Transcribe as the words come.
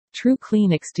True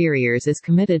Clean Exteriors is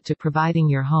committed to providing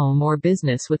your home or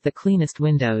business with the cleanest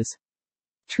windows.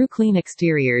 True Clean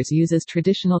Exteriors uses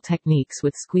traditional techniques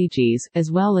with squeegees,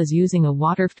 as well as using a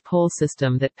water-fed pole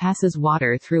system that passes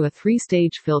water through a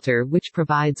three-stage filter which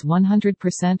provides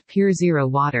 100% pure zero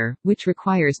water, which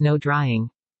requires no drying.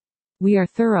 We are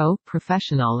thorough,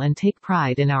 professional and take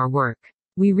pride in our work.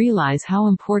 We realize how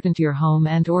important your home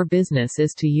and/or business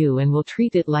is to you and will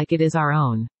treat it like it is our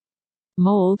own.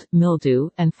 Mold, mildew,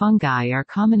 and fungi are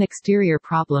common exterior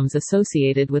problems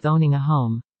associated with owning a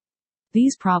home.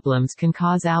 These problems can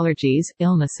cause allergies,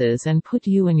 illnesses, and put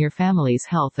you and your family's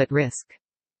health at risk.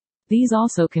 These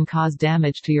also can cause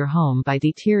damage to your home by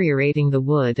deteriorating the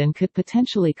wood and could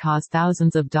potentially cause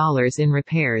thousands of dollars in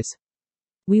repairs.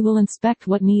 We will inspect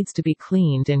what needs to be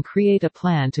cleaned and create a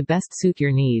plan to best suit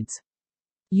your needs.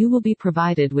 You will be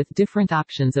provided with different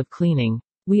options of cleaning.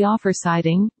 We offer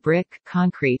siding, brick,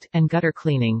 concrete, and gutter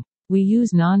cleaning. We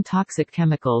use non-toxic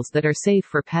chemicals that are safe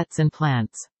for pets and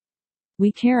plants.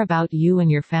 We care about you and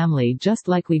your family just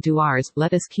like we do ours.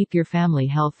 Let us keep your family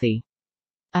healthy.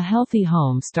 A healthy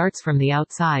home starts from the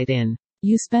outside in.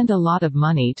 You spend a lot of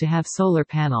money to have solar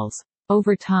panels.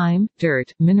 Over time,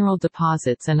 dirt, mineral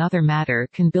deposits and other matter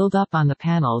can build up on the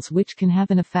panels which can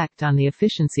have an effect on the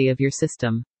efficiency of your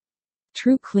system.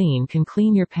 True Clean can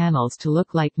clean your panels to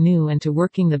look like new and to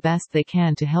working the best they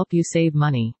can to help you save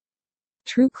money.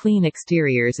 True Clean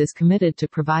Exteriors is committed to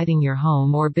providing your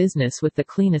home or business with the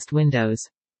cleanest windows.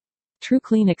 True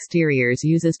Clean Exteriors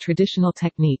uses traditional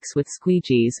techniques with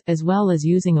squeegees, as well as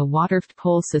using a water-fed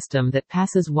pole system that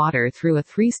passes water through a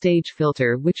three-stage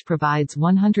filter which provides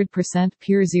 100%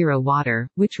 pure zero water,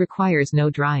 which requires no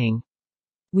drying.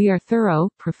 We are thorough,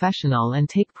 professional and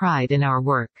take pride in our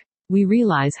work. We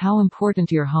realize how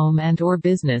important your home and/or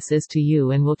business is to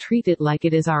you and will treat it like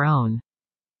it is our own.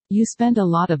 You spend a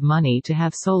lot of money to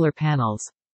have solar panels.